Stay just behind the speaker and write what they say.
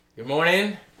Good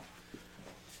morning.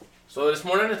 So this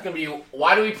morning it's going to be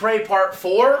Why Do We Pray Part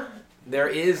 4, There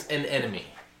Is an Enemy.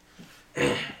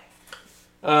 We've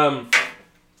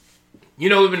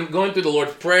been going through the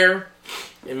Lord's Prayer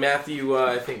in Matthew,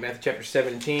 Matthew chapter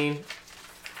 17.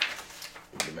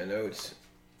 Get my notes.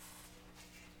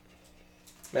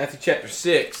 Matthew chapter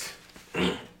 6.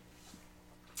 We've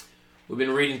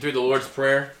been reading through the Lord's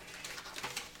Prayer.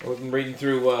 We've been reading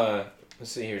through,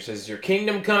 let's see here. It says, Your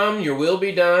kingdom come, your will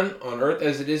be done, on earth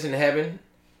as it is in heaven.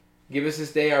 Give us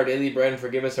this day our daily bread, and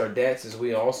forgive us our debts, as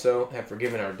we also have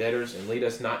forgiven our debtors. And lead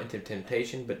us not into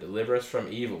temptation, but deliver us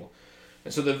from evil.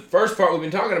 And so the first part we've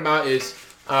been talking about is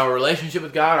our relationship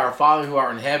with God, our Father who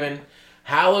art in heaven.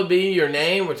 Hallowed be your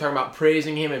name. We're talking about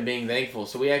praising Him and being thankful.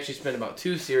 So we actually spent about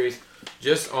 2 series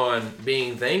just on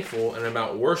being thankful and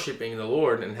about worshiping the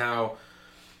Lord and how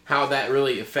that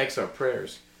really affects our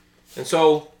prayers. And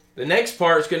so the next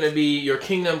part is going to be your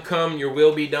kingdom come, your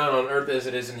will be done on earth as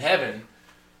it is in heaven.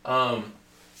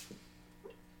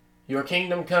 Your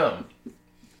kingdom come.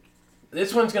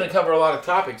 This one's going to cover a lot of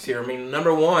topics here. I mean,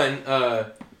 number one,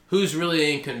 who's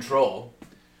really in control?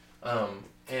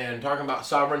 And talking about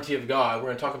sovereignty of God. We're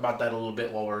going to talk about that a little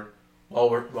bit while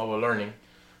we're learning.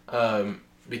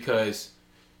 Because,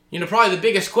 probably the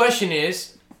biggest question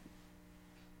is,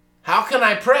 how can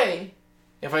I pray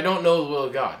if I don't know the will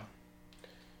of God?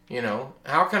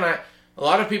 How can I... A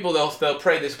lot of people, they'll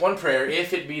pray this one prayer,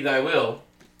 if it be thy will.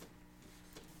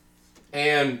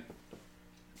 And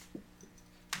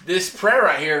this prayer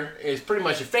right here is pretty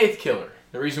much a faith killer.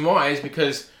 The reason why is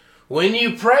because when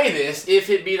you pray this, if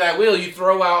it be thy will, you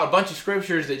throw out a bunch of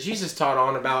scriptures that Jesus taught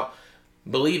on about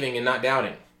believing and not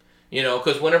doubting.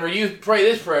 Because whenever you pray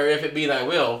this prayer, if it be thy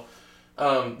will,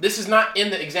 this is not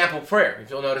in the example prayer. If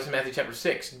you'll notice in Matthew chapter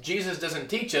 6, Jesus doesn't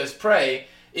teach us pray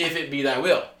if it be thy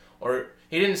will. Or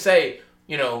he didn't say,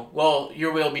 well,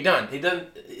 your will be done. It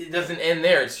doesn't end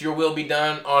there. It's your will be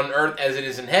done on earth as it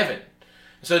is in heaven.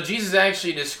 So Jesus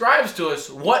actually describes to us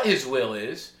what his will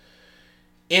is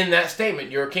in that statement.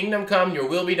 Your kingdom come, your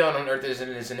will be done on earth as it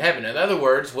is in heaven. In other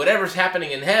words, whatever's happening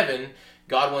in heaven,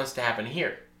 God wants to happen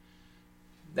here.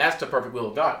 That's the perfect will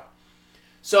of God.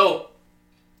 So,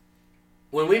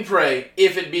 when we pray,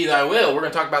 if it be thy will, we're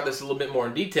going to talk about this a little bit more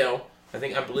in detail. I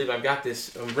believe I've got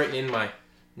this written in my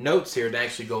notes here to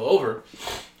actually go over.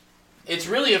 It's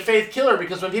really a faith killer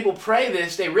because when people pray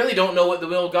this, they really don't know what the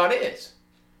will of God is.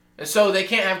 And so they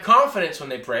can't have confidence when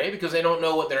they pray because they don't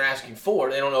know what they're asking for.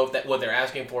 They don't know if what they're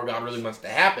asking for God really wants to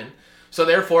happen. So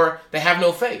therefore, they have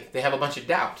no faith. They have a bunch of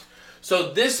doubt.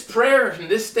 So this prayer and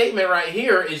this statement right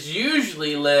here is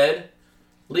usually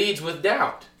leads with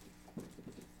doubt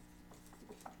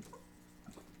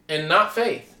and not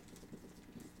faith.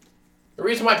 The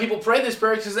reason why people pray this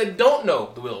prayer is because they don't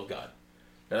know the will of God.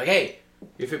 They're like, hey,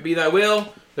 if it be thy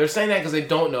will, they're saying that because they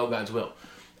don't know God's will.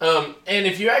 And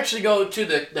if you actually go to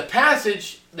the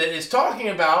passage that is talking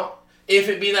about, if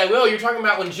it be thy will, you're talking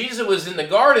about when Jesus was in the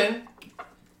garden.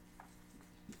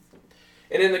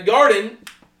 And in the garden,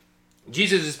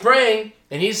 Jesus is praying,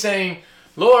 and he's saying,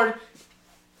 Lord,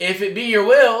 if it be your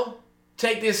will,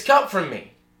 take this cup from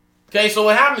me. Okay, so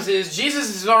what happens is Jesus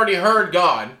has already heard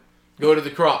God go to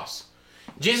the cross.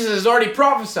 Jesus has already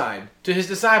prophesied to his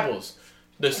disciples,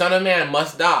 the Son of Man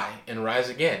must die and rise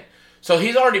again. So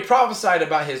he's already prophesied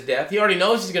about his death. He already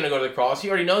knows he's going to go to the cross. He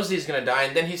already knows he's going to die.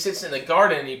 And then he sits in the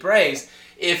garden and he prays,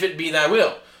 if it be thy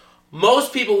will.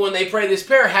 Most people, when they pray this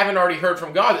prayer, haven't already heard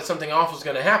from God that something awful is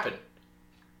going to happen.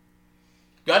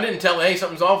 God didn't tell them, hey,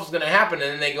 something's awful is going to happen.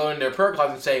 And then they go into their prayer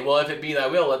closet and say, well, if it be thy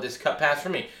will, let this cup pass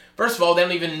from me. First of all, they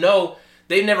don't even know.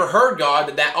 They've never heard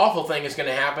God that awful thing is going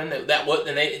to happen,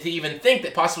 to even think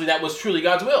that possibly that was truly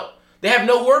God's will. They have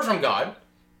no word from God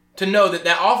to know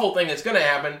that awful thing that's going to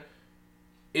happen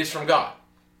is from God.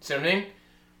 See what I mean?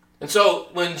 And so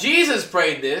when Jesus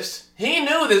prayed this, he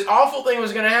knew this awful thing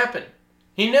was going to happen.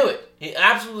 He knew it. He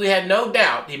absolutely had no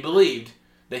doubt. He believed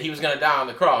that he was going to die on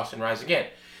the cross and rise again.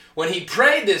 When he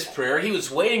prayed this prayer, he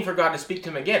was waiting for God to speak to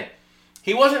him again.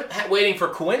 He wasn't waiting for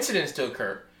coincidence to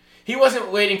occur. He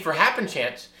wasn't waiting for happen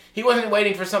chance. He wasn't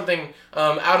waiting for something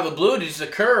out of the blue to just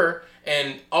occur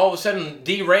and all of a sudden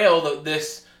derail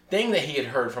this thing that he had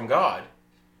heard from God.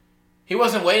 He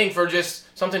wasn't waiting for just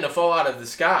something to fall out of the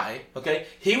sky. Okay,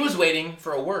 he was waiting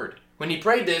for a word. When he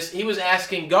prayed this, he was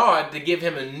asking God to give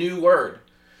him a new word.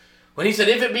 When he said,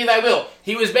 "If it be thy will,"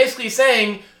 he was basically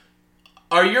saying,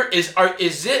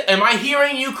 am I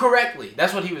hearing you correctly?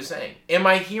 That's what he was saying. Am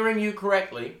I hearing you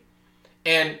correctly?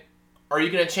 And are you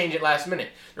going to change it last minute?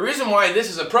 The reason why this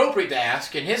is appropriate to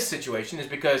ask in his situation is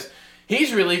because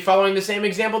He's really following the same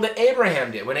example that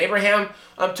Abraham did. When Abraham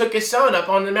took his son up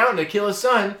on the mountain to kill his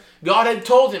son, God had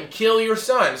told him, kill your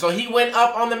son. So he went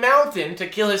up on the mountain to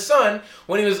kill his son.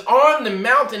 When he was on the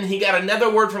mountain, he got another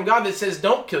word from God that says,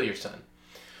 don't kill your son.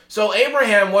 So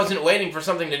Abraham wasn't waiting for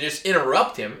something to just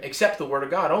interrupt him, except the word of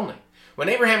God only. When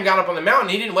Abraham got up on the mountain,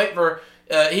 he didn't wait for,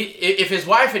 if his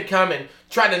wife had come and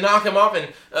tried to knock him off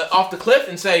off the cliff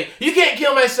and say, you can't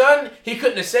kill my son, he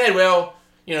couldn't have said, well,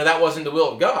 that wasn't the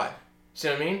will of God. See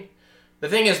what I mean? The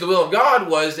thing is, the will of God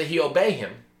was that he obey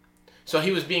him. So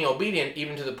he was being obedient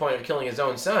even to the point of killing his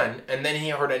own son. And then he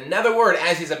heard another word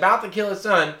as he's about to kill his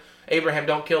son, Abraham,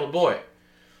 don't kill the boy.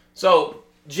 So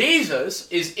Jesus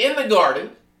is in the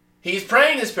garden. He's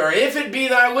praying this prayer, if it be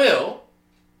thy will.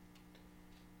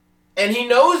 And he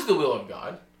knows the will of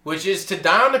God, which is to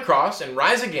die on the cross and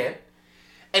rise again.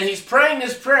 And he's praying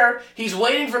this prayer. He's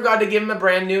waiting for God to give him a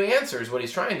brand new answer is what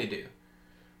he's trying to do.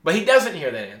 But he doesn't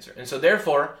hear that answer. And so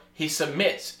therefore, he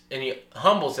submits and he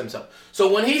humbles himself.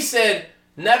 So when he said,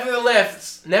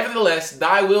 nevertheless,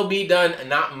 thy will be done,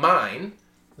 not mine.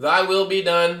 Thy will be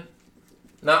done,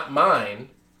 not mine.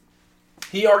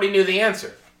 He already knew the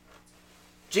answer.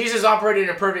 Jesus operated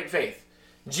in perfect faith.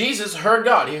 Jesus heard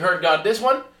God. He heard God this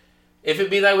one. If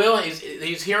it be thy will,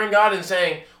 he's hearing God and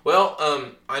saying, well,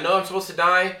 I know I'm supposed to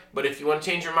die, but if you want to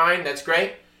change your mind, that's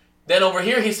great. Then over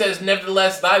here he says,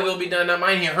 nevertheless, thy will be done, not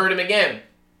mine. He heard him again.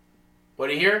 What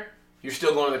do you hear? You're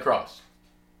still going to the cross.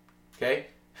 Okay?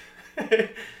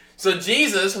 So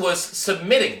Jesus was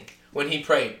submitting when he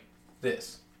prayed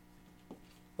this.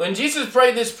 When Jesus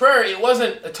prayed this prayer, it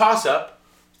wasn't a toss-up,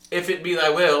 if it be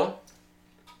thy will.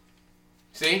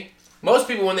 See? Most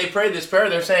people, when they pray this prayer,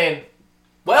 they're saying,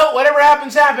 well, whatever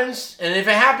happens, happens. And if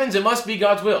it happens, it must be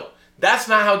God's will. That's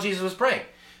not how Jesus was praying.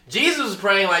 Jesus was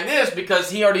praying like this because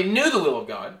he already knew the will of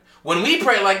God. When we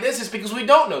pray like this, it's because we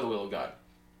don't know the will of God.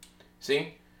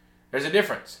 See? There's a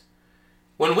difference.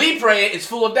 When we pray it, it's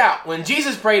full of doubt. When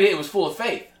Jesus prayed it, it was full of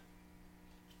faith.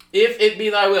 If it be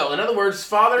thy will. In other words,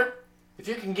 Father, if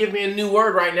you can give me a new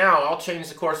word right now, I'll change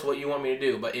the course of what you want me to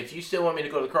do. But if you still want me to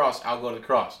go to the cross, I'll go to the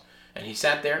cross. And he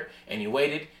sat there, and he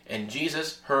waited, and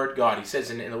Jesus heard God. He says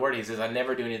in the word, he says, I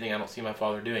never do anything I don't see my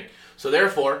Father doing. So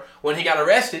therefore, when he got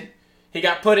arrested, he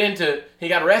got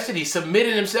arrested, he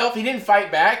submitted himself, he didn't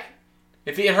fight back.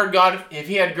 If he had heard God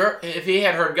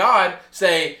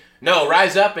say, no,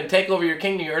 rise up and take over your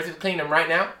kingdom, your earthly kingdom right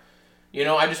now.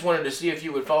 I just wanted to see if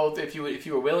you would follow, if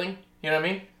you were willing. You know what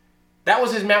I mean? That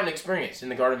was his mountain experience in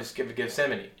the Garden of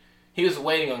Gethsemane. He was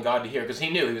waiting on God to hear because he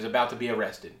knew he was about to be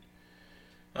arrested.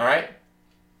 All right?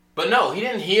 But no, he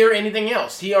didn't hear anything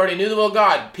else. He already knew the will of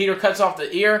God. Peter cuts off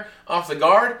the ear off the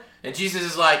guard, and Jesus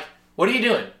is like, what are you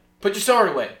doing? Put your sword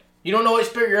away. You don't know what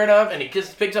spirit you're of, and he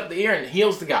just picks up the ear and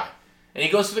heals the guy. And he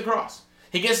goes to the cross.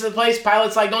 He gets to the place,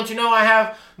 Pilate's like, don't you know I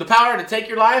have the power to take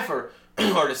your life or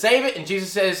to save it? And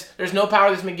Jesus says, there's no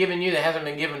power that's been given you that hasn't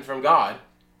been given from God.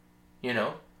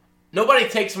 Nobody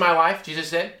takes my life, Jesus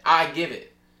said. I give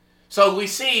it. So we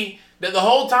see that the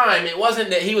whole time, it wasn't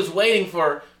that he was waiting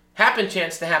for happen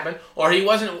chance to happen, or he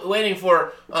wasn't waiting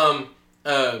for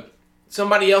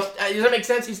somebody else. Does that make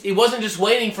sense? He wasn't just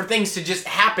waiting for things to just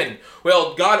happen.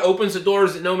 Well, God opens the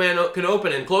doors that no man can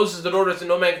open and closes the doors that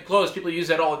no man can close. People use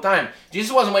that all the time.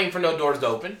 Jesus wasn't waiting for no doors to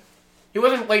open. He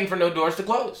wasn't waiting for no doors to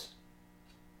close.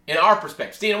 In our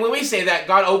perspective. See, and when we say that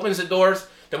God opens the doors,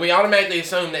 then we automatically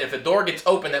assume that if a door gets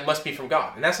open, that must be from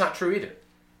God. And that's not true either.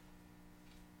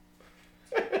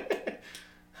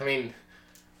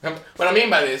 What I mean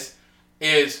by this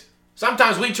is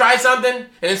sometimes we try something and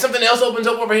then something else opens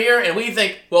up over here and we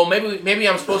think, well, maybe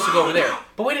I'm supposed to go over there.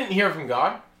 But we didn't hear from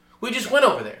God. We just went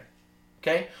over there.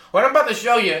 Okay? What I'm about to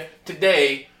show you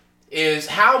today is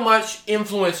how much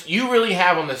influence you really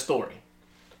have on the story.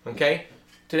 Okay?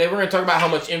 Today we're going to talk about how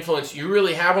much influence you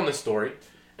really have on the story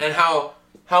and how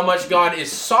much God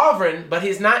is sovereign, but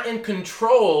he's not in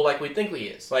control like we think he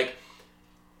is. Like,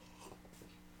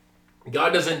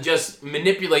 God doesn't just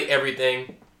manipulate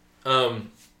everything to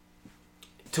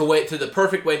the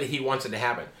perfect way that he wants it to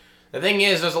happen. The thing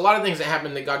is, there's a lot of things that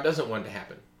happen that God doesn't want to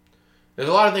happen. There's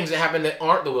a lot of things that happen that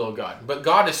aren't the will of God. But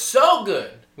God is so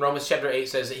good. Romans chapter 8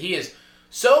 says that he is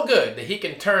so good that he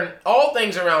can turn all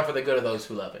things around for the good of those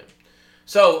who love him.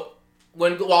 So,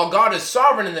 while God is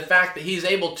sovereign in the fact that he's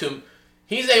able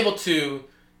to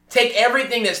take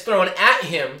everything that's thrown at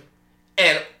him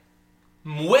and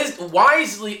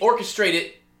wisely orchestrate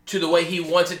it to the way he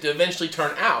wants it to eventually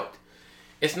turn out.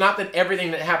 It's not that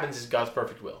everything that happens is God's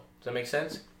perfect will. Does that make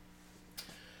sense?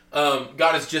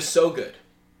 God is just so good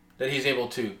that he's able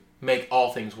to make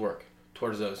all things work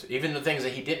towards those. Even the things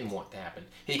that he didn't want to happen,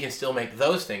 he can still make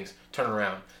those things turn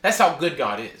around. That's how good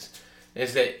God is.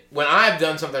 is that when I've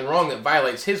done something wrong that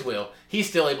violates his will, he's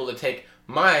still able to take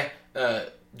my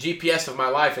GPS of my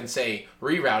life and say,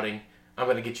 rerouting, I'm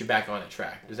going to get you back on the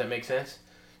track. Does that make sense?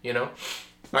 You know? All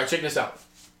right, check this out.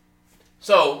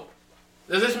 So,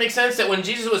 does this make sense that when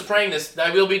Jesus was praying this,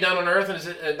 thy will be done on earth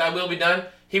and thy will be done,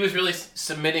 he was really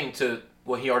submitting to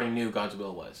what he already knew God's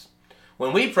will was.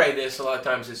 When we pray this, a lot of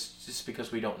times it's just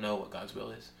because we don't know what God's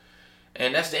will is.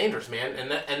 And that's dangerous, man.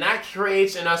 And that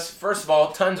creates in us, first of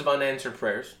all, tons of unanswered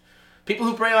prayers. People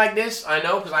who pray like this, I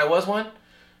know because I was one,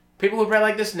 people who pray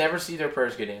like this never see their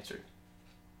prayers get answered.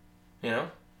 You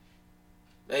know?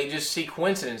 They just see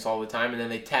coincidence all the time, and then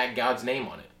they tag God's name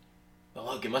on it. But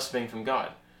look, it must have been from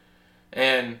God.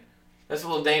 And that's a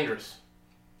little dangerous.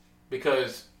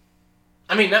 Because,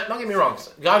 I mean, don't get me wrong.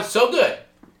 God is so good,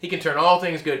 he can turn all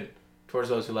things good towards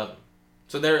those who love him.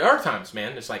 So there are times,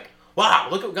 man, it's like, wow,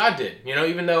 look what God did. You know,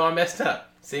 even though I messed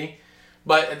up. See?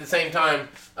 But at the same time,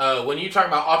 when you talk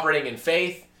about operating in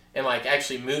faith and like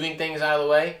actually moving things out of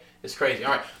the way, it's crazy.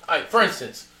 All right. For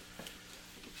instance,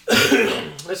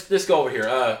 let's go over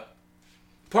here.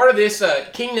 Part of this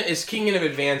kingdom is kingdom of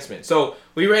advancement. So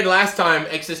we read last time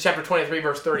Exodus chapter 23,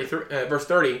 verse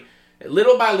 30.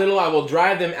 Little by little I will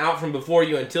drive them out from before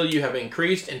you until you have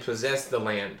increased and possessed the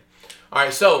land. All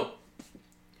right. So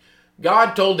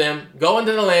God told them, go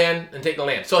into the land and take the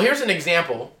land. So here's an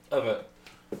example of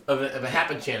a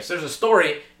happen chance. There's a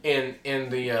story in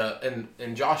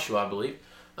Joshua, I believe,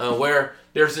 where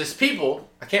there's this people.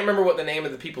 I can't remember what the name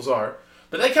of the peoples are,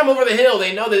 but they come over the hill.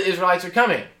 They know that the Israelites are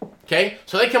coming. Okay,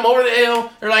 so they come over the hill.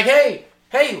 They're like, hey,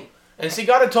 and see,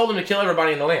 God had told them to kill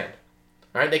everybody in the land.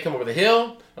 All right, they come over the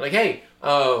hill. They're like, hey,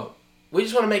 we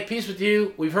just want to make peace with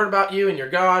you. We've heard about you and your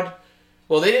God.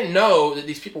 Well, they didn't know that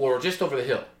these people were just over the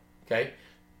hill. Okay,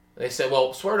 they said,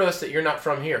 well, swear to us that you're not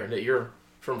from here, that you're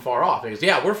from far off. He goes,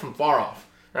 yeah, we're from far off,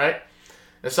 right?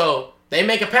 And so they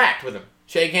make a pact with them,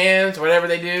 shake hands, whatever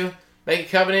they do, make a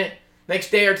covenant. Next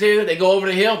day or two, they go over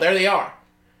the hill. There they are.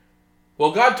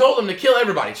 Well, God told them to kill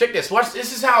everybody. Check this. Watch.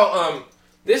 This is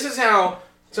how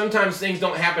sometimes things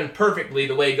don't happen perfectly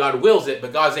the way God wills it,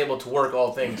 but God's able to work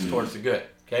all things towards the good.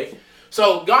 Okay.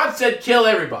 So God said, kill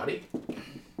everybody.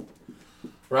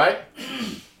 Right?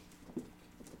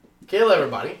 Kill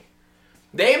everybody.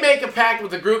 They make a pact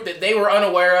with a group that they were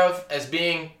unaware of as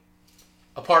being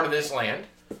a part of this land.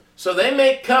 So they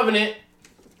make covenant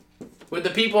with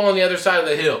the people on the other side of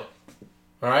the hill.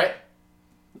 All right?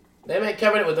 They make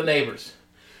covenant with the neighbors.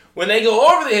 When they go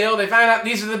over the hill, they find out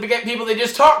these are the people they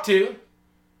just talked to.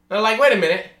 They're like, wait a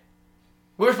minute.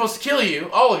 We're supposed to kill you,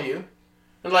 all of you.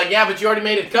 They're like, yeah, but you already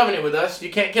made a covenant with us.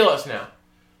 You can't kill us now.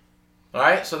 All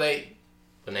right? So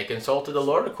when they consulted the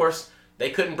Lord, of course, they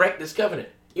couldn't break this covenant,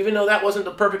 even though that wasn't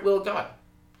the perfect will of God.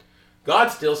 God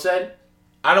still said,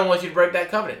 I don't want you to break that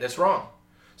covenant. That's wrong.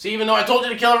 So even though I told you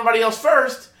to kill everybody else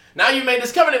first, now you made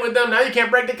this covenant with them, now you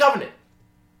can't break the covenant.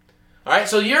 All right,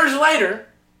 so years later,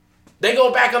 they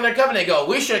go back on their covenant. They go,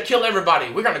 we should have killed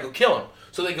everybody. We're going to go kill them.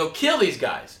 So they go kill these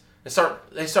guys. They start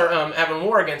having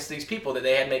war against these people that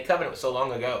they had made covenant with so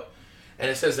long ago. And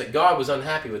it says that God was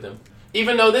unhappy with them.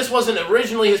 Even though this wasn't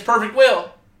originally his perfect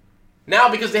will,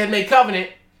 now because they had made covenant,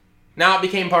 now it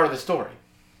became part of the story.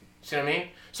 See what I mean?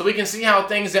 So we can see how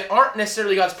things that aren't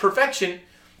necessarily God's perfection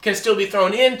can still be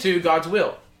thrown into God's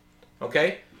will.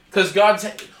 Okay? Because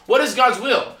what is God's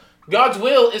will? God's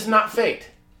will is not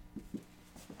fate.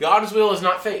 God's will is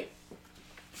not fate.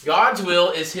 God's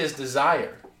will is his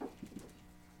desire.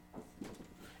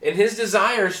 And his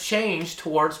desires change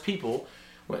towards people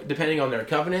depending on their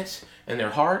covenants and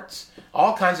their hearts,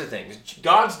 all kinds of things.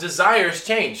 God's desires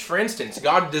change. For instance,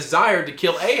 God desired to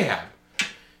kill Ahab.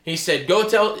 He said,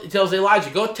 tells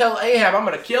Elijah, go tell Ahab I'm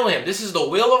going to kill him. This is the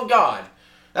will of God.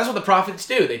 That's what the prophets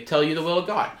do. They tell you the will of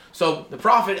God. So the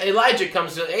prophet Elijah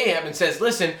comes to Ahab and says,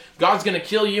 listen, God's going to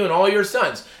kill you and all your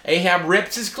sons. Ahab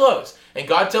rips his clothes. And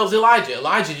God tells Elijah,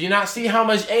 Elijah, do you not see how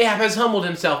much Ahab has humbled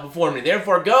himself before me?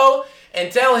 Therefore go and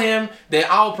tell him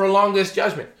that I'll prolong this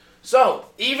judgment. So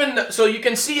you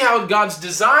can see how God's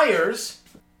desires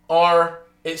are,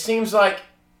 it seems like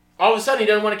all of a sudden he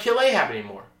doesn't want to kill Ahab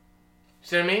anymore.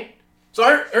 See what I mean?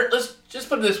 So let's just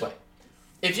put it this way.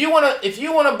 If you want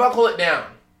to buckle it down,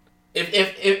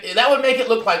 if that would make it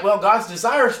look like, well, God's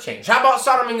desires change. How about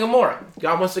Sodom and Gomorrah?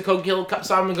 God wants to go kill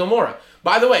Sodom and Gomorrah.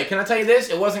 By the way, can I tell you this?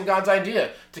 It wasn't God's idea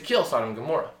to kill Sodom and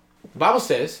Gomorrah. The Bible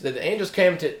says that the angels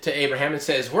came to Abraham and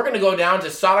says, we're going to go down to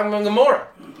Sodom and Gomorrah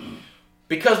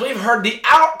because we've heard the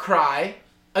outcry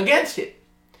against it.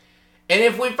 And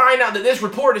if we find out that this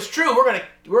report is true,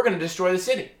 we're going to destroy the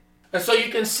city. And so you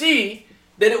can see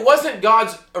that it wasn't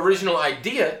God's original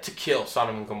idea to kill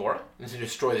Sodom and Gomorrah and to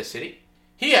destroy the city.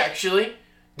 He actually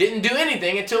didn't do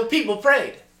anything until people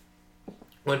prayed.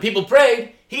 When people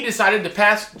prayed, he decided to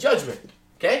pass judgment.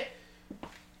 Okay?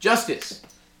 Justice.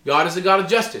 God is a God of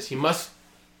justice. He must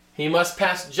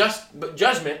pass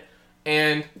judgment,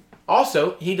 and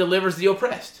also he delivers the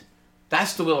oppressed.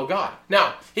 That's the will of God.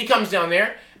 Now, he comes down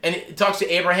there and he talks to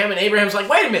Abraham, and Abraham's like,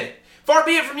 wait a minute. Far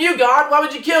be it from you, God. Why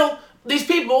would you kill these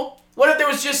people? What if there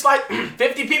was just like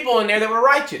 50 people in there that were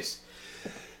righteous?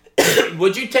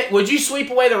 Would you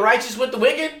sweep away the righteous with the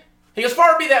wicked? He goes,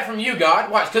 far be that from you, God.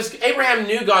 Watch, because Abraham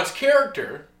knew God's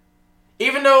character.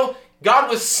 Even though God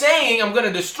was saying, I'm going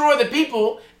to destroy the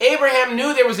people, Abraham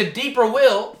knew there was a deeper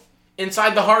will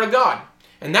inside the heart of God.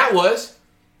 And that was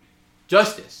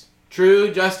justice.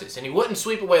 True justice. And he wouldn't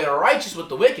sweep away the righteous with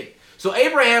the wicked. So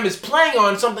Abraham is playing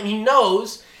on something he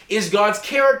knows is God's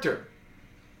character.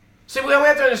 See, what we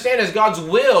have to understand is God's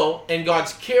will and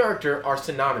God's character are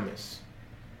synonymous.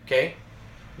 Okay?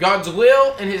 God's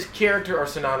will and his character are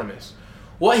synonymous.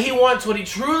 What he wants, what he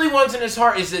truly wants in his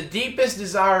heart is the deepest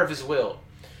desire of his will.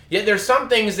 Yet there's some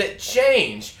things that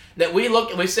change, that we look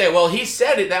and we say, well, he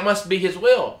said it, that must be his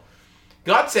will.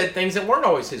 God said things that weren't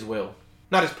always his will,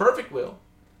 not his perfect will.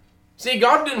 See,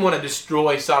 God didn't want to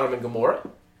destroy Sodom and Gomorrah.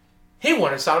 He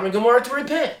wanted Sodom and Gomorrah to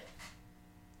repent.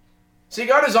 See,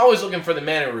 God is always looking for the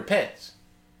man who repents.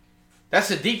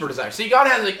 That's a deeper desire. See, God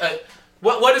has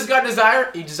what does God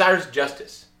desire? He desires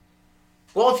justice.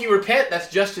 Well, if you repent, that's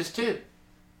justice too.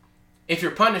 If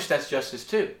you're punished, that's justice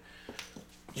too.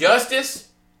 Justice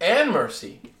and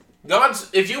mercy.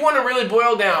 If you want to really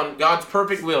boil down God's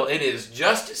perfect will, it is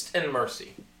justice and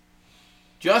mercy.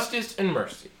 Justice and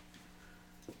mercy.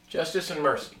 Justice and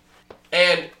mercy.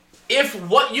 And if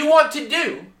what you want to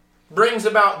do brings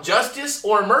about justice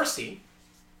or mercy,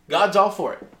 God's all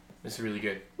for it. This is really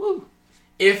good. Woo.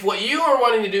 If what you are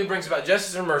wanting to do brings about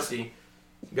justice or mercy,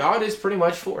 God is pretty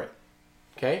much for it.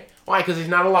 Okay? Why? Because he's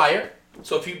not a liar.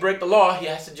 So if you break the law, he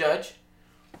has to judge.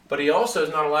 But he also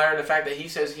is not a liar in the fact that he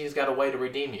says he's got a way to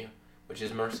redeem you, which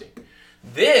is mercy.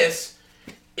 This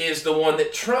is the one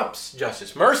that trumps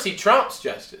justice. Mercy trumps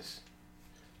justice.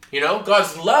 You know,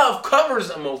 God's love covers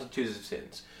a multitude of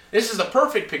sins. This is a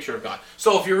perfect picture of God.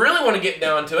 So if you really want to get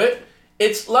down to it,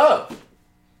 it's love.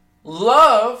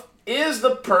 Love is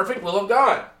the perfect will of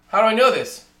God. How do I know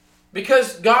this?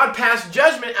 Because God passed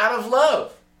judgment out of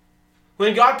love.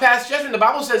 When God passed judgment, the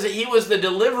Bible says that he was the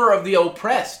deliverer of the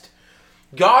oppressed.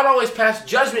 God always passed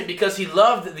judgment because he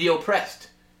loved the oppressed.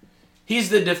 He's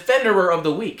the defenderer of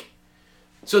the weak.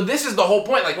 So this is the whole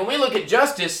point. Like when we look at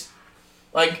justice,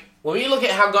 like when we look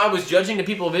at how God was judging the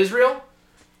people of Israel,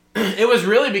 it was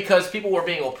really because people were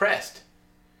being oppressed.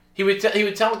 He would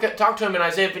talk to him in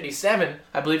Isaiah 57,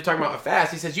 I believe, talking about a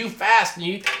fast. He says, you fast, and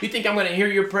you think I'm going to hear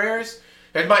your prayers?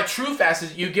 And my true fast is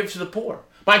that you give to the poor.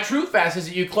 My true fast is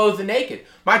that you clothe the naked.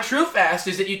 My true fast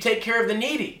is that you take care of the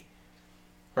needy.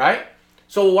 Right?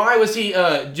 So why was he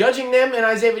judging them in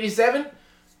Isaiah 57?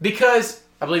 Because,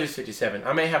 I believe it's 57.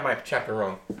 I may have my chapter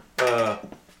wrong.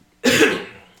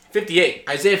 58.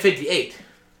 Isaiah 58.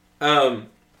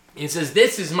 It says,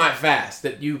 this is my fast,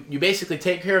 that you basically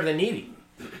take care of the needy.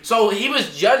 So he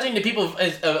was judging the people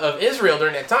of Israel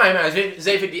during that time.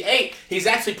 Isaiah 58, he's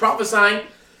actually prophesying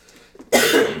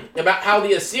about how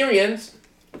the Assyrians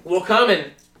will come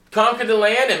and conquer the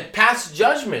land and pass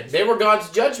judgment. They were God's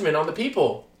judgment on the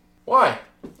people. Why?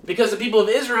 Because the people of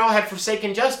Israel had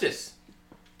forsaken justice.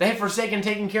 They had forsaken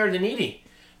taking care of the needy.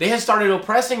 They had started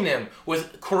oppressing them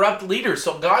with corrupt leaders.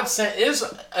 So God sent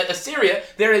Assyria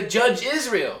there to judge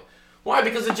Israel. Why?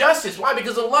 Because of justice. Why?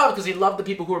 Because of love. Because he loved the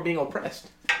people who were being oppressed.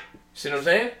 See what I'm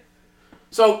saying?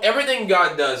 So everything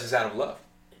God does is out of love.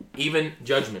 Even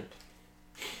judgment.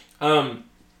 But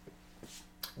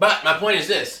my point is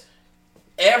this.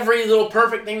 Every little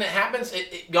perfect thing that happens,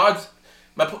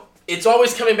 it's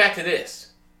always coming back to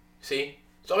this. See?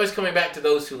 It's always coming back to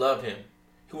those who love him.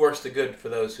 Who works the good for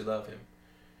those who love him.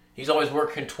 He's always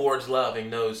working towards loving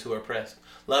those who are oppressed.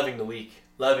 Loving the weak.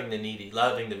 Loving the needy.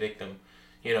 Loving the victim.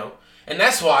 You know? And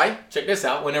that's why, check this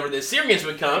out, whenever the Assyrians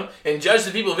would come and judge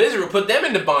the people of Israel, put them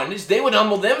into bondage, they would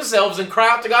humble themselves and cry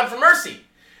out to God for mercy.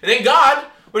 And then God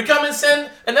would come and send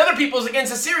another peoples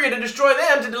against Assyria to destroy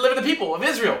them, to deliver the people of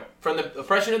Israel from the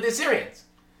oppression of the Assyrians.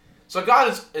 So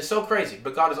God is so crazy,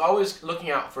 but God is always looking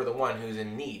out for the one who's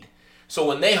in need. So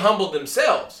when they humbled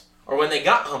themselves, or when they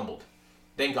got humbled,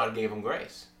 then God gave them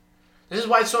grace. This is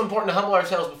why it's so important to humble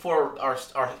ourselves before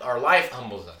our life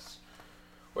humbles us.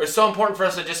 Where it's so important for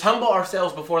us to just humble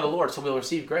ourselves before the Lord so we'll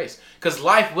receive grace. Because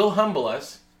life will humble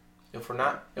us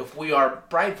if we are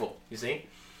prideful, you see.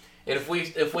 And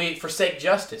if we forsake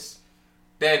justice,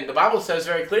 then the Bible says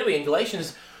very clearly in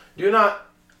Galatians,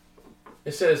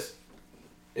 it says,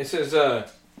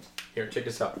 Here, check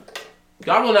this out.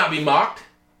 God will not be mocked.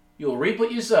 You will reap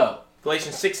what you sow.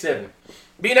 Galatians 6:7.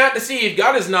 Be not deceived.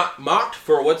 God is not mocked,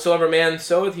 for whatsoever man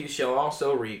soweth, he shall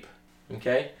also reap.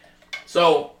 Okay?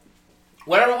 So,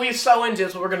 whatever we sow into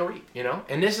is what we're going to reap, you know?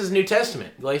 And this is New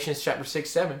Testament. Galatians chapter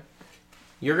 6:7.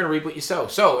 You're going to reap what you sow.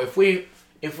 So, if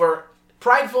we're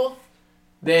prideful,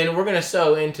 then we're going to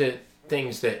sow into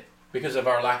things that, because of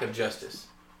our lack of justice.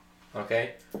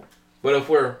 Okay? But if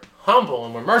we're humble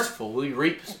and we're merciful, we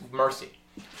reap mercy.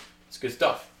 It's good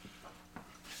stuff.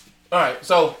 All right,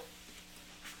 so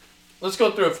let's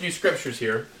go through a few scriptures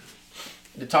here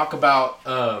to talk about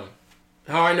how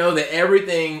I know that every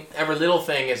little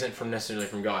thing isn't necessarily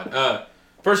from God.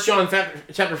 1 John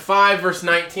chapter 5, verse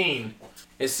 19,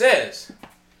 it says,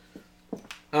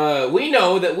 we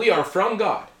know that we are from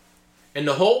God, and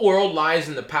the whole world lies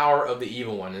in the power of the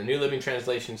evil one. And the New Living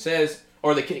Translation says,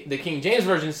 or the King James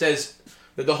Version says,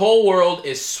 that the whole world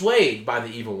is swayed by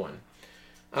the evil one.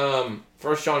 1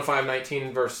 John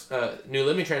 5:19 verse New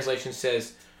Living Translation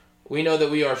says, we know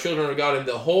that we are children of God and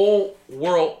the whole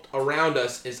world around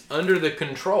us is under the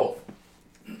control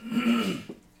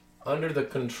of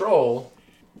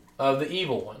the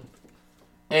evil one.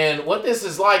 And what this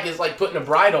is like putting a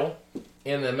bridle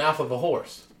in the mouth of a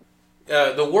horse.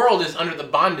 The world is under the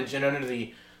bondage and under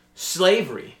the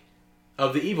slavery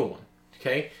of the evil one.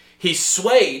 Okay? He's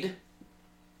swayed,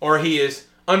 or he is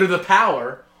under the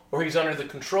power, or he's under the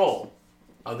control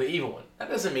of the evil one. That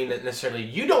doesn't mean that necessarily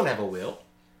you don't have a will,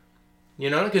 you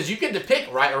know, because you get to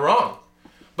pick right or wrong.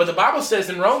 But the Bible says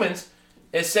in Romans,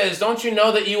 it says, don't you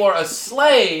know that you are a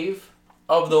slave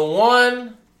of the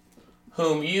one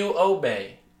whom you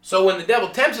obey? So when the devil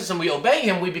tempts us and we obey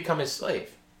him, we become his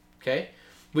slave. Okay?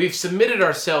 We've submitted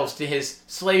ourselves to his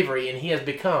slavery and he has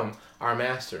become our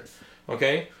master.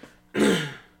 Okay?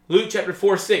 Luke chapter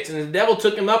 4:6, and the devil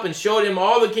took him up and showed him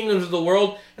all the kingdoms of the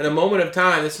world in a moment of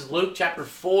time. This is Luke chapter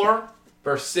 4,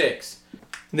 verse 6.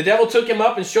 And the devil took him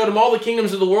up and showed him all the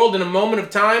kingdoms of the world in a moment of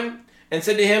time, and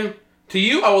said to him, to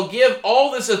you I will give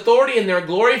all this authority and their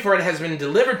glory, for it has been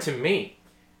delivered to me,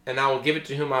 and I will give it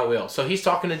to whom I will. So he's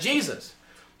talking to Jesus.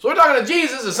 So we're talking to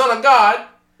Jesus, the Son of God,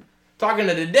 talking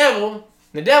to the devil. And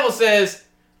the devil says,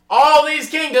 all these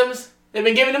kingdoms have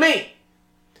been given to me.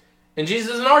 And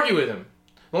Jesus doesn't argue with him.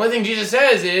 The only thing Jesus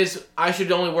says is, I should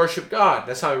only worship God.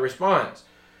 That's how he responds.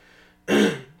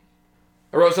 I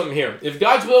wrote something here. If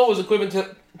God's will was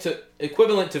equivalent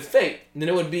to fate, then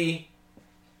it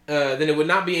would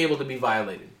not be able to be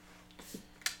violated.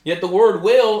 Yet the word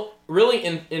will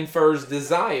really infers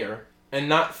desire and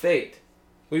not fate.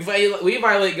 We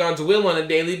violate God's will on a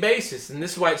daily basis, and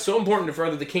this is why it's so important to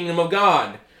further the kingdom of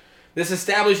God. This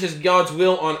establishes God's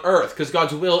will on earth, because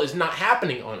God's will is not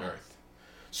happening on earth.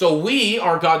 So we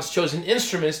are God's chosen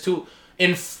instruments to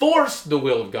enforce the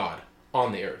will of God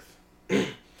on the earth.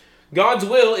 God's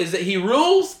will is that he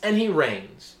rules and he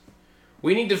reigns.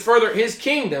 We need to further his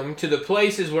kingdom to the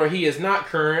places where he is not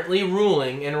currently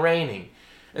ruling and reigning.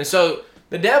 And so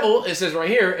the devil, it says right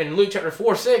here in Luke chapter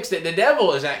 4:6, that the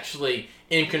devil is actually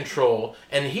in control,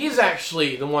 and he's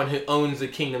actually the one who owns the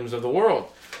kingdoms of the world.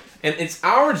 And it's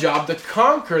our job to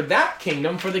conquer that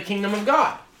kingdom for the kingdom of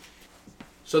God.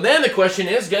 So then the question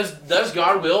is, does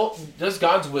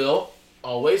God's will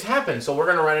always happen? So we're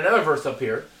going to write another verse up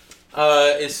here.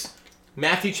 It's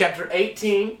Matthew chapter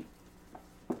 18,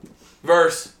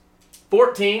 verse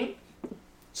 14.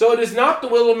 So it is not the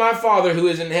will of my Father who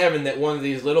is in heaven that one of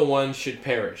these little ones should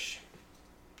perish.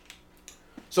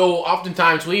 So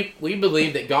oftentimes we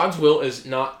believe that God's will is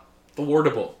not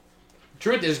thwartable. The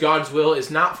truth is God's will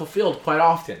is not fulfilled quite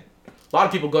often. A lot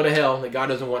of people go to hell and that God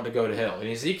doesn't want to go to hell. In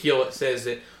Ezekiel it says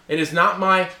that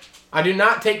I do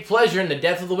not take pleasure in the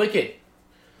death of the wicked.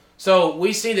 So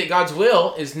we see that God's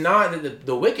will is not that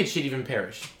the wicked should even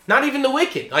perish. Not even the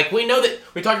wicked. Like we know that,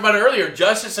 we talked about it earlier,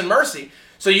 justice and mercy.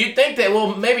 So you'd think that,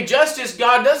 well, maybe justice,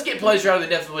 God does get pleasure out of the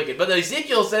death of the wicked. But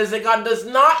Ezekiel says that God does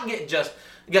not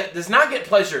get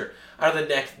pleasure out of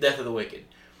the death of the wicked.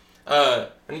 I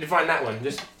need to find that one.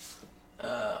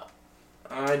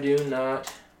 I do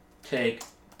not take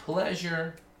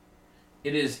pleasure.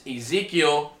 It is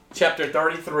Ezekiel chapter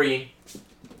 33,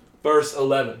 verse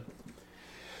 11.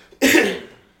 I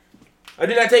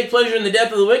do not take pleasure in the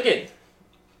death of the wicked.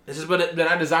 This is but that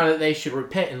I desire that they should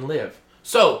repent and live.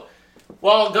 So,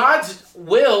 while God's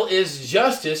will is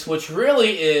justice, which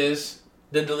really is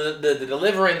the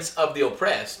deliverance of the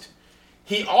oppressed,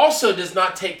 he also does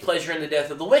not take pleasure in the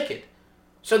death of the wicked.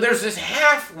 So there's this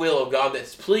half will of God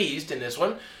that's pleased in this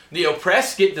one. The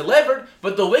oppressed get delivered,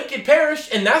 but the wicked perish,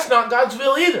 and that's not God's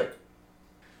will either.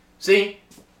 See,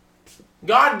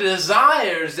 God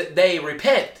desires that they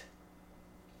repent.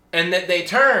 and that they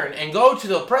turn and go to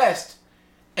the oppressed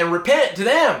and repent to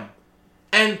them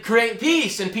and create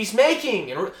peace and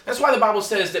peacemaking. And that's why the Bible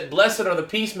says that blessed are the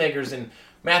peacemakers in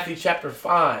Matthew chapter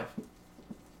 5.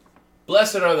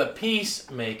 Blessed are the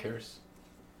peacemakers.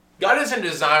 God isn't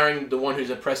desiring the one who's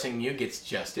oppressing you gets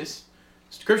justice.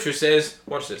 Scripture says,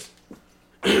 watch this.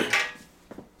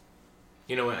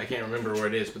 You know what, I can't remember where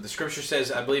it is, but the Scripture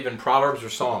says, I believe in Proverbs or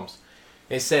Psalms,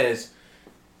 it says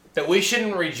that we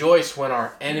shouldn't rejoice when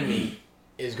our enemy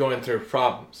is going through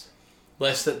problems,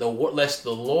 lest the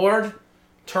Lord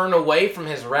turn away from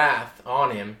his wrath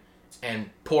on him and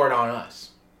pour it on us.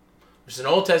 There's an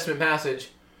Old Testament passage,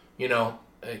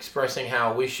 expressing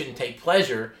how we shouldn't take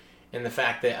pleasure in the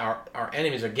fact that our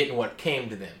enemies are getting what came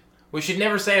to them. We should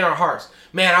never say in our hearts,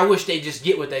 man, I wish they'd just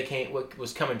get what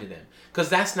was coming to them. Because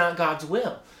that's not God's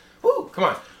will. Woo, come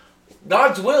on.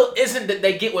 God's will isn't that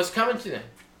they get what's coming to them.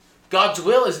 God's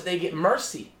will is that they get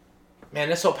mercy. Man,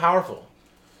 that's so powerful.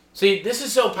 See, this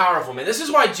is so powerful, man. This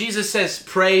is why Jesus says,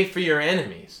 pray for your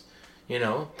enemies.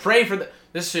 Pray for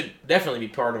this should definitely be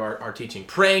part of our teaching.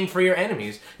 Praying for your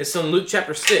enemies. It's in Luke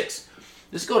chapter 6.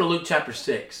 Let's go to Luke chapter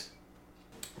 6.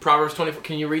 Proverbs 24.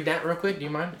 Can you read that real quick? Do you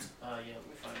mind? Yeah,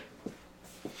 we find it.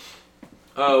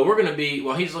 We're going to be,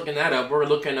 while he's looking that up, we're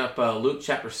looking up Luke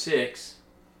chapter 6.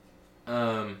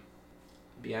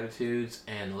 Beatitudes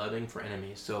and loving for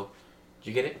enemies. So, did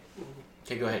you get it?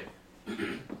 Okay, go ahead.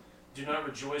 Do not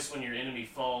rejoice when your enemy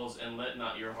falls, and let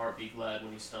not your heart be glad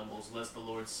when he stumbles, lest the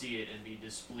Lord see it and be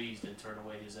displeased and turn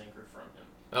away his anger from him.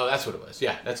 Oh, that's what it was.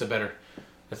 Yeah, that's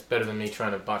better than me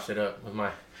trying to botch it up with my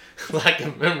lack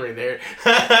of memory there.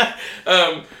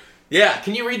 Yeah,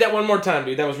 can you read that one more time,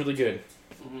 dude? That was really good.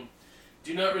 Mm-hmm.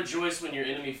 Do not rejoice when your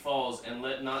enemy falls, and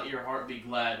let not your heart be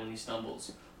glad when he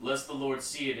stumbles, lest the Lord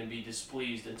see it and be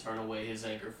displeased and turn away his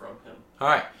anger from him. All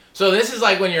right. So this is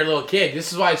like when you're a little kid.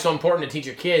 This is why it's so important to teach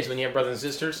your kids when you have brothers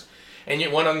and sisters, and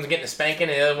one of them's getting a spanking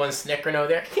and the other one's snickering over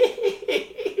there.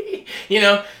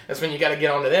 That's when you got to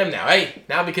get on to them now. Hey,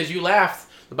 now because you laughed,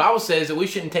 the Bible says that we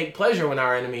shouldn't take pleasure when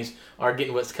our enemies are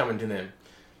getting what's coming to them.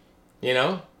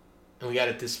 And we got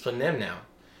to discipline them now.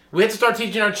 We have to start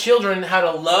teaching our children how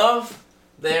to love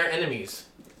their enemies.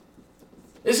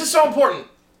 This is so important.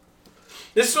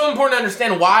 This is so important to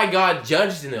understand why God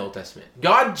judged in the Old Testament.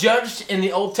 God judged in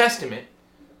the Old Testament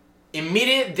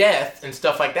immediate death and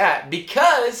stuff like that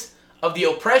because of the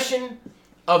oppression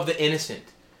of the innocent.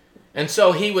 And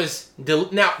so he was...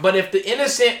 Now, but if the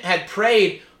innocent had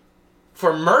prayed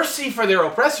for mercy for their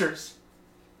oppressors,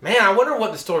 man, I wonder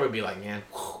what the story would be like, man.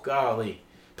 Whew, golly.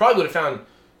 Probably would have found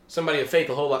somebody of faith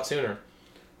a whole lot sooner.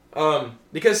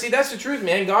 Because, see, that's the truth,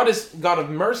 man. God is God of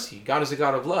mercy. God is a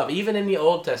God of love. Even in the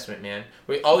Old Testament, man.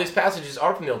 All these passages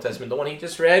are from the Old Testament. The one he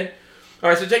just read. All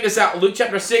right, so check this out. Luke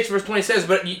chapter 6, verse 20 says,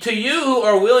 but to you who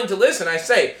are willing to listen, I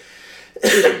say,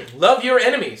 love your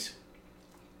enemies.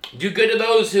 Do good to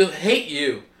those who hate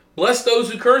you. Bless those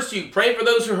who curse you. Pray for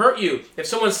those who hurt you. If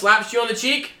someone slaps you on the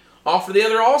cheek, offer the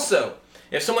other also.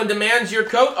 If someone demands your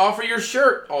coat, offer your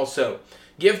shirt also.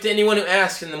 Give to anyone who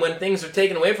asks, and when things are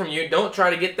taken away from you, don't try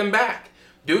to get them back.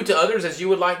 Do to others as you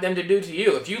would like them to do to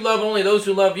you. If you love only those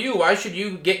who love you, why should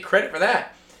you get credit for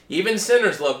that? Even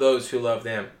sinners love those who love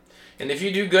them. And if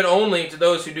you do good only to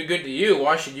those who do good to you,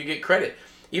 why should you get credit?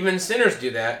 Even sinners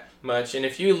do that much. And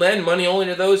if you lend money only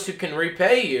to those who can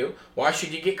repay you, why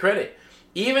should you get credit?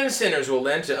 Even sinners will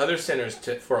lend to other sinners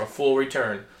for a full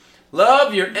return.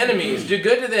 Love your enemies. Do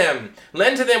good to them.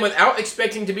 Lend to them without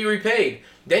expecting to be repaid.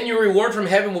 Then your reward from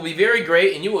heaven will be very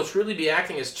great, and you will truly be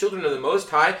acting as children of the Most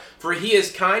High, for he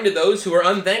is kind to those who are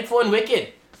unthankful and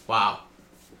wicked. Wow.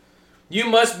 You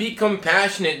must be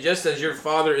compassionate just as your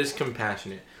Father is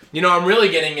compassionate. I'm really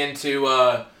getting into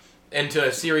a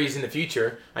series in the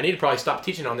future. I need to probably stop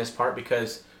teaching on this part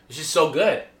because it's just so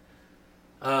good.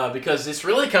 Because this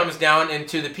really comes down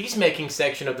into the peacemaking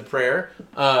section of the prayer.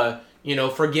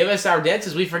 Forgive us our debts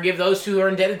as we forgive those who are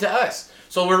indebted to us.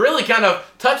 So we're really kind of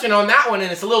touching on that one,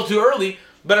 and it's a little too early,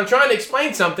 but I'm trying to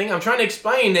explain something. I'm trying to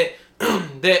explain that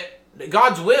that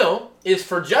God's will is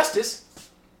for justice,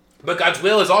 but God's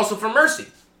will is also for mercy.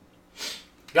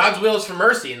 God's will is for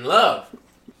mercy and love.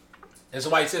 That's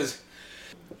why he says,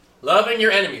 loving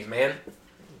your enemies, man.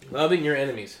 Loving your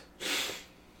enemies.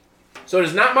 So it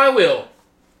is not my will.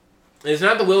 It is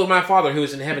not the will of my Father who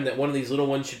is in heaven that one of these little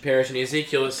ones should perish. In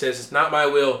Ezekiel it says, it's not my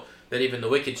will that even the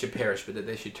wicked should perish, but that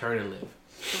they should turn and live.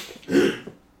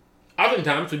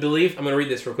 Oftentimes we believe, I'm going to read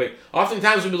this real quick.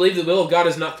 Oftentimes we believe the will of God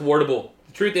is not thwartable.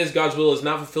 The truth is God's will is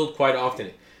not fulfilled quite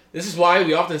often. This is why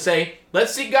we often say,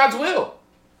 let's seek God's will.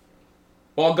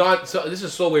 This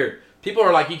is so weird. People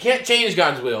are like, you can't change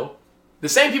God's will. The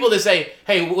same people that say,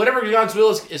 hey, whatever God's will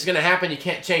is going to happen, you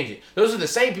can't change it. Those are the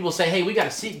same people saying, hey, we got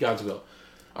to seek God's will.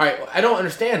 All right, I don't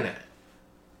understand that.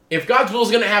 If God's will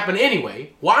is going to happen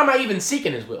anyway, why am I even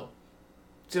seeking his will?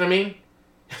 See what I mean?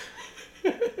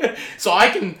 So I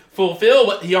can fulfill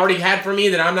what he already had for me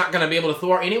that I'm not going to be able to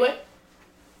thwart anyway?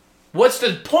 What's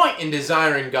the point in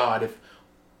desiring God if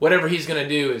whatever he's going to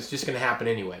do is just going to happen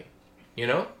anyway? You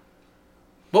know?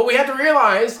 What we have to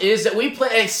realize is that we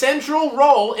play a central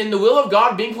role in the will of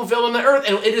God being fulfilled on the earth,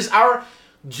 and it is our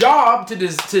job to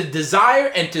desire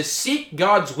and to seek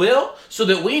God's will so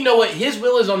that we know what his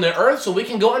will is on the earth so we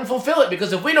can go and fulfill it.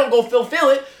 Because if we don't go fulfill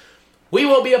it, we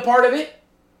won't be a part of it.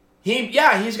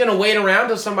 He's going to wait around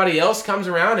till somebody else comes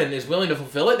around and is willing to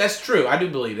fulfill it. That's true. I do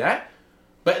believe that.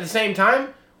 But at the same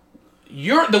time,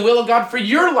 the will of God for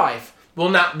your life will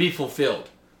not be fulfilled.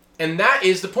 And that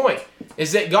is the point,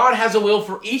 is that God has a will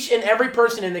for each and every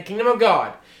person in the kingdom of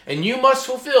God. And you must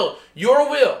fulfill your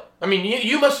will. I mean,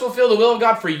 you must fulfill the will of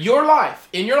God for your life,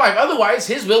 in your life. Otherwise,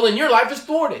 his will in your life is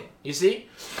thwarted. You see?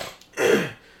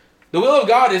 The will of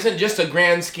God isn't just a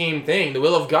grand scheme thing. The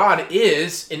will of God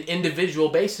is an individual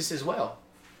basis as well.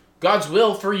 God's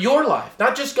will for your life,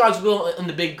 not just God's will in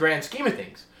the big grand scheme of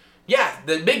things. Yeah,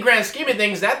 the big grand scheme of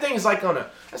things, that thing's like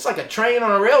that's like a train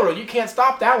on a railroad. You can't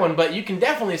stop that one, but you can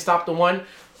definitely stop the one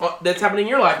that's happening in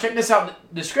your life. Check this out.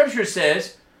 The scripture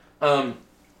says, let's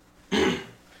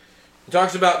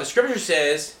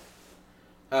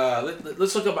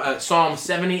look up Psalm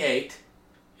 78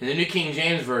 in the New King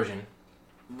James Version.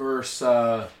 Verse,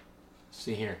 let's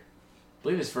see here. I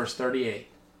believe it's verse 38.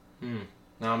 No,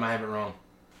 I might have it wrong.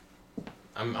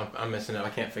 I'm messing up. I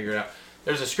can't figure it out.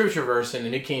 There's a scripture verse in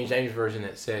the New King James Version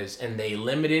that says, and they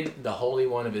limited the Holy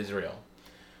One of Israel.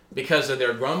 Because of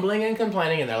their grumbling and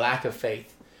complaining and their lack of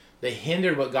faith, they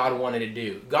hindered what God wanted to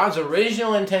do. God's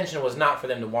original intention was not for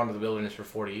them to wander the wilderness for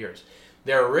 40 years.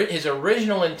 His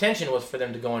original intention was for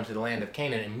them to go into the land of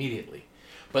Canaan immediately.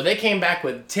 But they came back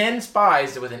with 10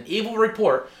 spies with an evil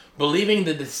report, believing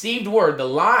the deceived word,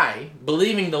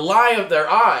 believing the lie of their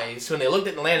eyes. When they looked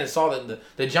at the land and saw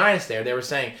the giants there, they were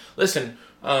saying, listen,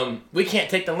 we can't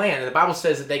take the land. And the Bible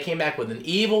says that they came back with an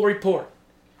evil report.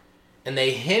 And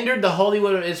they hindered the Holy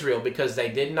One of Israel because they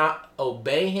did not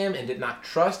obey him and did not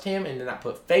trust him and did not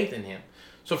put faith in him.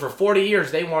 So for 40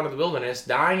 years they wandered the wilderness,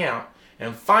 dying out.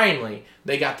 And finally,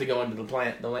 they got to go into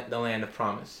the land of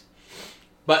promise.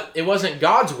 But it wasn't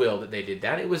God's will that they did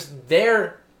that. It was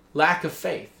their lack of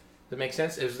faith. Does that make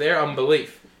sense? It was their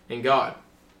unbelief in God.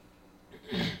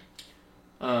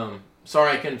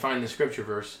 Sorry I couldn't find the scripture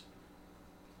verse.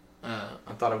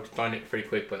 I thought I would find it pretty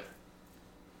quick, but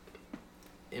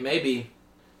it may be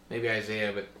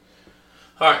Isaiah. But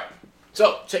all right,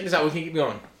 so check this out. We can keep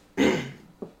going.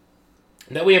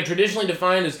 That we have traditionally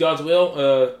defined as God's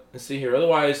will. Let's see here.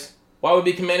 Otherwise, why would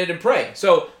we be commanded to pray?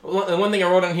 So one thing I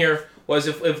wrote on here was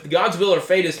if God's will or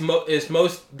fate is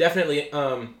most definitely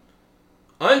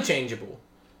unchangeable,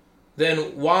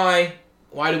 then why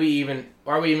are we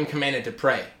even commanded to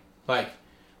pray? Like,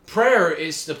 prayer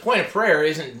is the point of prayer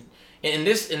isn't in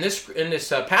this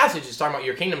passage. It's talking about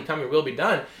your kingdom come, your will be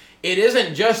done. It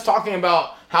isn't just talking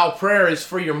about how prayer is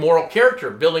for your moral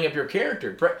character, building up your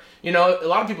character. A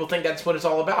lot of people think that's what it's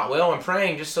all about. Well, I'm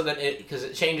praying just so that because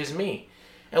it changes me.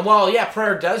 And while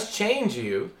prayer does change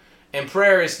you, and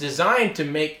prayer is designed to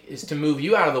move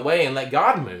you out of the way and let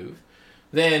God move,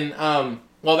 then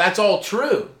that's all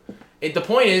true. The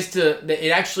point is that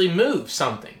it actually moves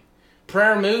something.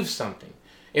 Prayer moves something.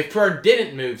 If prayer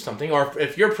didn't move something, or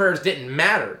if your prayers didn't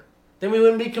matter, then we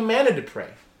wouldn't be commanded to pray.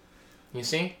 You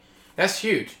see? That's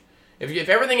huge. If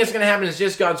everything that's going to happen is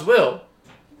just God's will,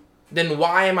 then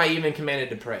why am I even commanded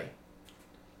to pray?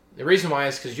 The reason why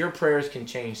is because your prayers can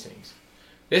change things.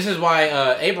 This is why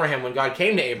Abraham, when God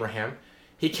came to Abraham,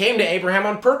 he came to Abraham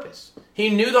on purpose. He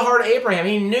knew the heart of Abraham.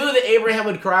 He knew that Abraham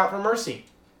would cry out for mercy.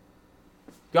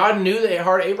 God knew the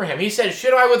heart of Abraham. He said,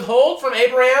 should I withhold from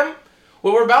Abraham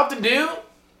what we're about to do?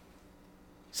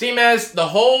 Seem as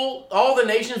all the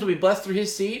nations will be blessed through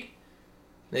his seed?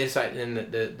 They decide, and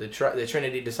the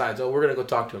Trinity decides, we're going to go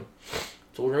talk to him.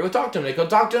 So we're going to go talk to him. They go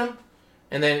talk to him.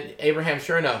 And then Abraham,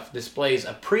 sure enough, displays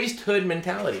a priesthood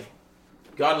mentality.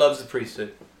 God loves the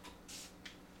priesthood.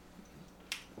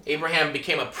 Abraham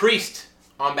became a priest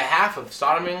on behalf of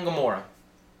Sodom and Gomorrah,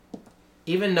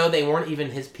 even though they weren't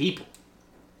even his people.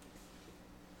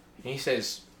 And he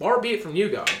says, far be it from you,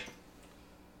 God.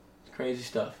 It's crazy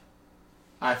stuff.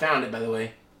 I found it, by the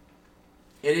way.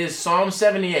 It is Psalm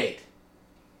 78.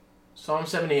 Psalm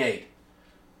 78.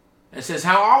 It says,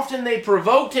 how often they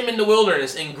provoked him in the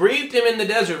wilderness and grieved him in the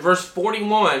desert. Verse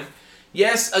 41.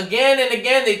 Yes, again and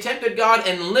again they tempted God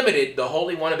and limited the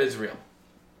Holy One of Israel.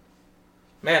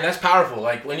 Man, that's powerful.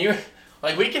 Like when you're,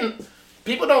 like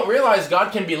people don't realize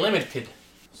God can be limited.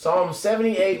 Psalm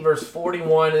 78 verse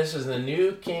 41, this is the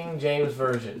New King James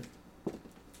Version.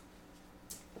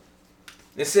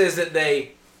 It says that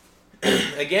they,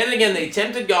 again and again, they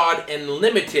tempted God and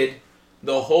limited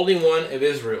the Holy One of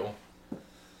Israel.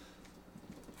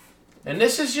 And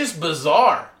this is just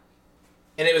bizarre.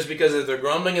 And it was because of their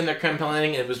grumbling and their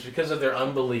complaining, and it was because of their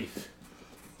unbelief.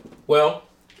 Well,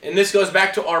 and this goes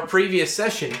back to our previous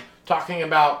session, talking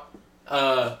about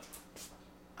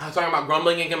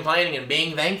grumbling and complaining and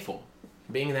being thankful.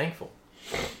 Being thankful.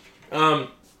 All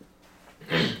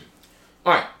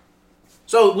right.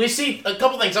 So we see a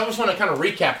couple things. I just want to kind of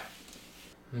recap.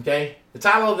 Okay? The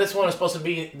title of this one is supposed to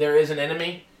be There Is an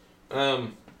Enemy.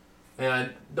 And I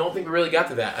don't think we really got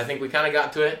to that. I think we kind of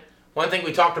got to it. One thing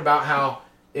we talked about how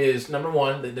is, number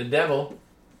one, that the devil,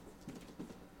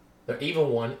 the evil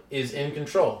one, is in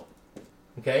control.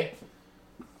 Okay?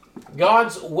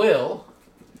 God's will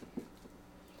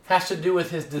has to do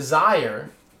with his desire,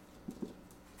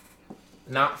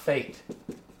 not fate.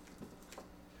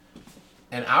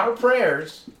 And our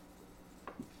prayers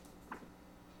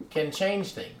can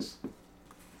change things.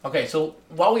 Okay, so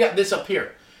while we got this up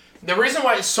here, the reason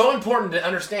why it's so important to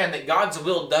understand that God's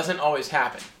will doesn't always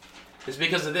happen is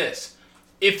because of this.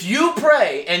 If you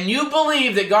pray and you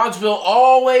believe that God's will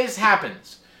always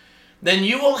happens, then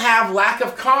you will have lack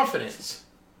of confidence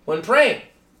when praying.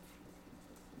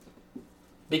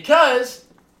 Because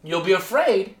you'll be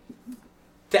afraid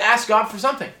to ask God for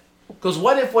something. Because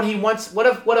what if what he wants, what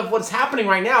if what's happening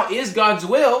right now is God's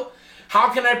will? How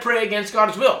can I pray against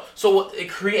God's will? So it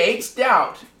creates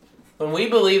doubt when we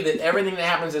believe that everything that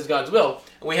happens is God's will,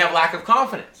 and we have lack of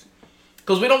confidence.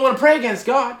 Because we don't want to pray against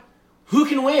God. Who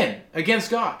can win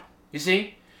against God? You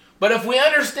see? But if we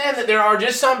understand that there are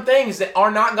just some things that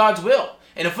are not God's will,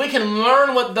 and if we can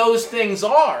learn what those things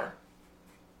are,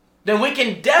 then we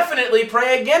can definitely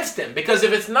pray against them. Because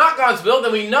if it's not God's will,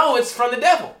 then we know it's from the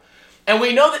devil. And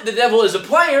we know that the devil is a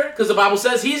player, because the Bible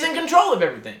says he's in control of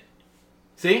everything.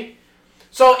 See?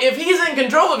 So if he's in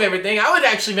control of everything, I would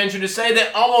actually venture to say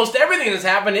that almost everything that's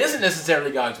happened isn't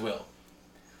necessarily God's will.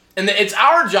 And that it's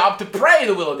our job to pray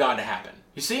the will of God to happen.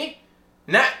 You see?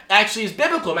 And that actually is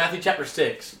biblical, Matthew chapter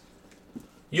 6.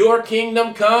 Your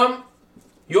kingdom come,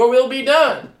 your will be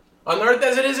done, on earth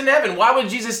as it is in heaven. Why would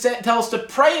Jesus tell us to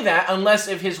pray that unless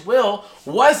if his will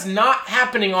was not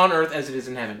happening on earth as it is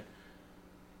in heaven?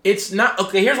 It's not.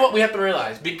 Okay, here's what we have to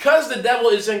realize. Because the devil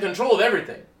is in control of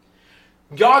everything,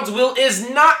 God's will is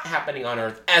not happening on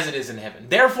earth as it is in heaven.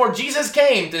 Therefore, Jesus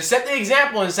came to set the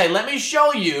example and say, let me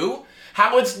show you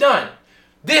how it's done.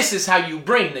 This is how you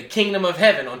bring the kingdom of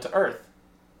heaven onto earth.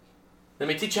 Let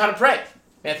me teach you how to pray.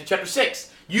 Matthew chapter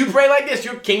 6. You pray like this.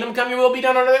 Your kingdom come, your will be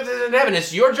done on earth as it is in heaven.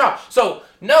 It's your job. So,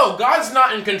 no, God's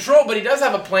not in control, but he does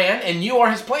have a plan, and you are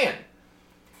his plan.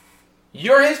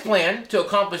 You're his plan to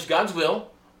accomplish God's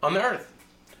will on the earth.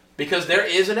 Because there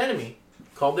is an enemy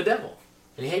called the devil.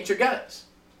 And he hates your guts.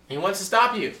 And he wants to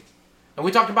stop you. And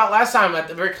we talked about last time at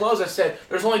the very close, I said,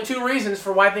 there's only two reasons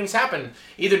for why things happen.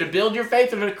 Either to build your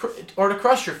faith or to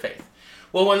crush your faith.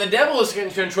 Well, when the devil is in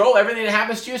control, everything that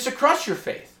happens to you is to crush your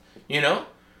faith. You know?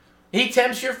 He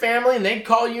tempts your family and they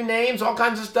call you names, all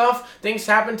kinds of stuff. Things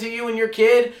happen to you when you're a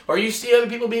kid. Or you see other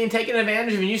people being taken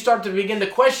advantage of and you start to begin to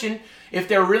question if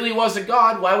there really was a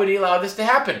God, why would he allow this to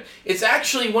happen? It's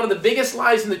actually one of the biggest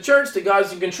lies in the church that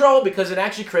God's in control because it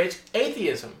actually creates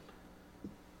atheism.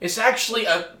 It's actually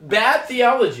a bad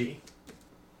theology.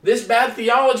 This bad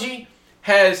theology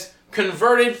has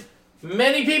converted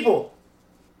many people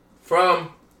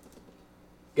from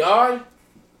God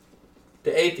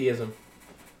to atheism.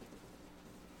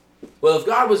 Well, if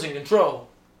God was in control,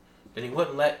 then he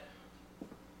wouldn't let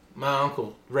my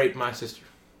uncle rape my sister.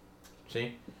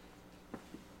 See?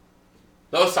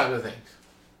 Those types of things.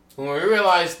 When we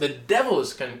realize the devil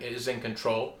is in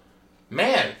control,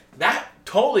 man, that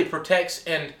totally protects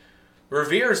and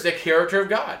reveres the character of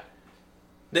God.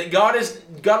 That God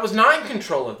was not in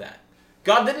control of that.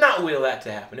 God did not will that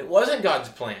to happen. It wasn't God's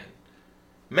plan.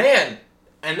 Man,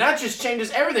 and that just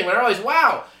changes everything. When I realize,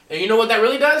 wow, and you know what that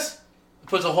really does? It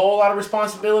puts a whole lot of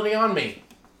responsibility on me.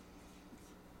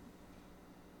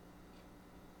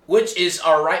 Which is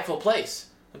our rightful place.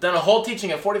 I've done a whole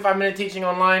teaching, a 45-minute teaching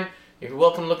online. You're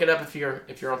welcome to look it up if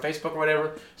you're on Facebook or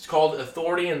whatever. It's called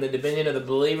Authority and the Dominion of the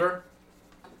Believer.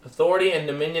 Authority and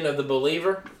Dominion of the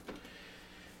Believer.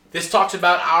 This talks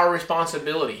about our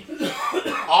responsibility.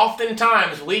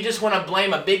 Oftentimes, we just want to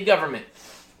blame a big government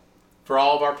for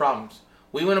all of our problems.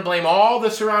 We want to blame all the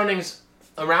surroundings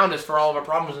around us for all of our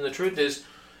problems, and the truth is,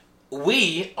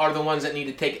 we are the ones that need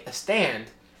to take a stand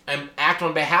and act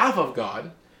on behalf of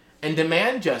God and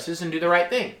demand justice and do the right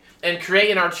thing and create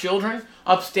in our children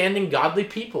upstanding, godly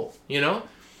people,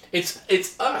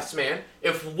 It's us, man.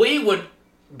 If we would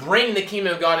bring the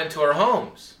kingdom of God into our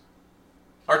homes,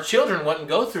 our children wouldn't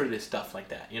go through this stuff like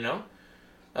that,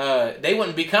 They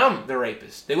wouldn't become the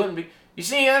rapists. They wouldn't be... You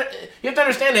see, you have to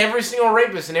understand that every single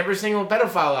rapist and every single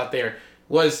pedophile out there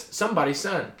was somebody's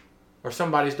son or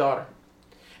somebody's daughter.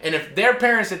 And if their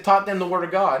parents had taught them the Word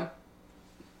of God,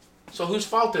 so whose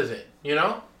fault is it,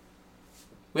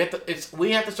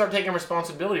 We have to start taking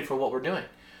responsibility for what we're doing.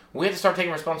 We have to start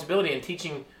taking responsibility and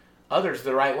teaching others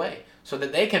the right way so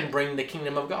that they can bring the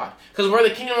kingdom of God. Because where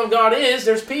the kingdom of God is,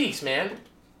 there's peace, man.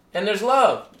 And there's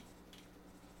love.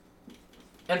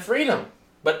 And freedom.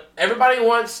 But everybody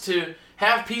wants to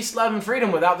have peace, love, and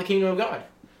freedom without the kingdom of God.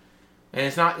 And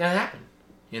it's not going to happen,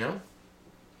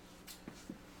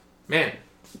 Man,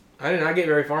 I did not get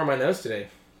very far in my notes today.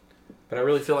 But I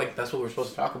really feel like that's what we're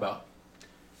supposed to talk about.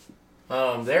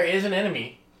 There is an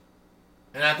enemy.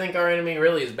 And I think our enemy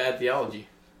really is bad theology.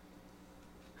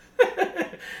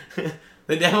 The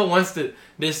devil wants to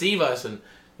deceive us and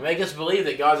make us believe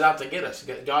that God's out to get us.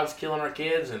 God's killing our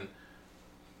kids and,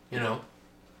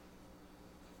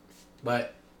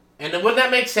 But, and then wouldn't that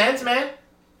make sense, man? I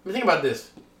mean, think about this.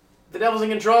 The devil's in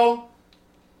control.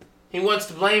 He wants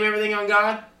to blame everything on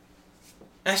God.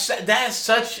 That is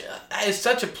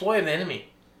such a ploy of the enemy.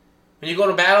 When you go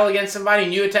to battle against somebody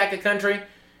and you attack a country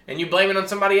and you blame it on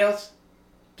somebody else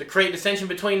to create dissension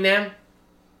between them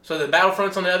so the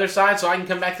battlefront's on the other side so I can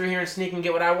come back through here and sneak and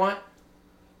get what I want.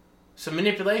 Some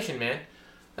manipulation, man.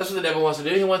 That's what the devil wants to do.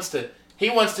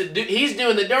 He's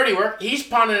doing the dirty work. He's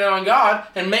pawning it on God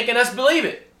and making us believe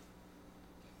it.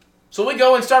 So we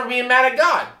go and start being mad at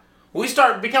God. We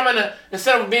start becoming,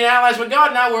 instead of being allies with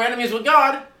God, now we're enemies with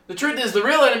God. The truth is the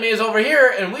real enemy is over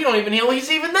here and we don't even know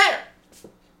he's even there.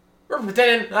 We're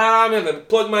pretending, I'm going to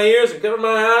plug my ears and cover my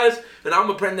eyes and I'm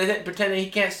going to pretend that he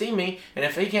can't see me. And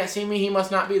if he can't see me, he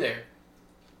must not be there.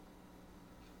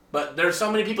 But there's so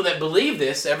many people that believe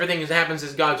this, everything that happens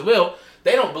is God's will.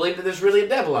 They don't believe that there's really a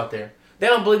devil out there. They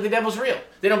don't believe the devil's real.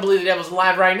 They don't believe the devil's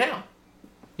alive right now.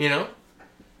 And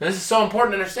this is so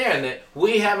important to understand that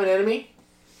we have an enemy,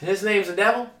 and his name's the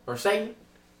devil, or Satan.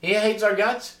 He hates our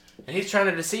guts, and he's trying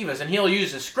to deceive us, and he'll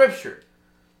use the scripture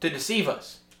to deceive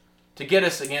us, to get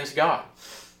us against God,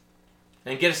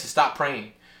 and get us to stop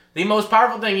praying. The most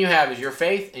powerful thing you have is your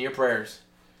faith and your prayers.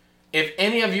 If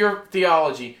any of your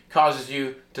theology causes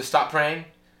you to stop praying,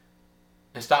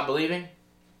 and stop believing,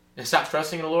 and stop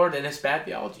trusting in the Lord, then it's bad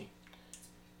theology.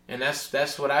 And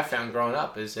that's what I found growing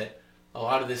up, is that a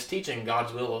lot of this teaching,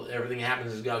 God's will, everything that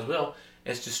happens is God's will,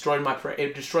 it's destroyed my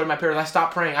prayers. I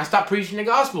stopped praying. I stopped preaching the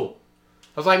gospel.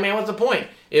 I was like, man, what's the point?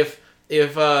 If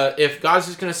God's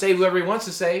just going to save whoever he wants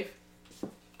to save,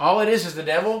 all it is the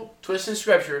devil twisting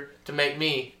scripture to make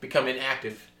me become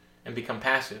inactive and become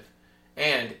passive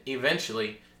and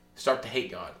eventually start to hate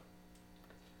God.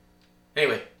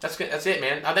 Anyway, that's good. That's it,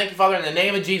 man. I thank you, Father, in the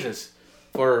name of Jesus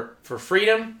for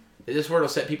freedom, that this word will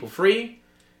set people free,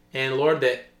 and Lord,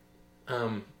 that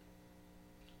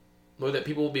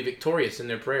people will be victorious in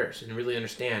their prayers and really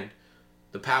understand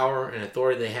the power and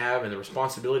authority they have and the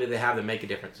responsibility they have to make a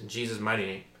difference. In Jesus' mighty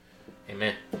name,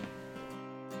 amen.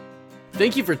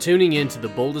 Thank you for tuning in to the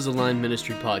Bold as a Lion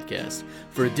Ministry podcast.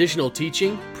 For additional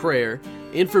teaching, prayer,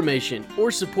 information,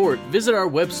 or support, visit our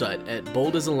website at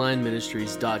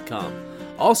boldasalignministries.com.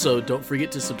 Also, don't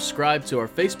forget to subscribe to our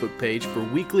Facebook page for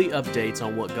weekly updates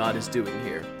on what God is doing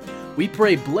here. We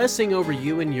pray blessing over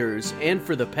you and yours, and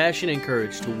for the passion and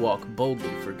courage to walk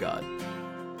boldly for God.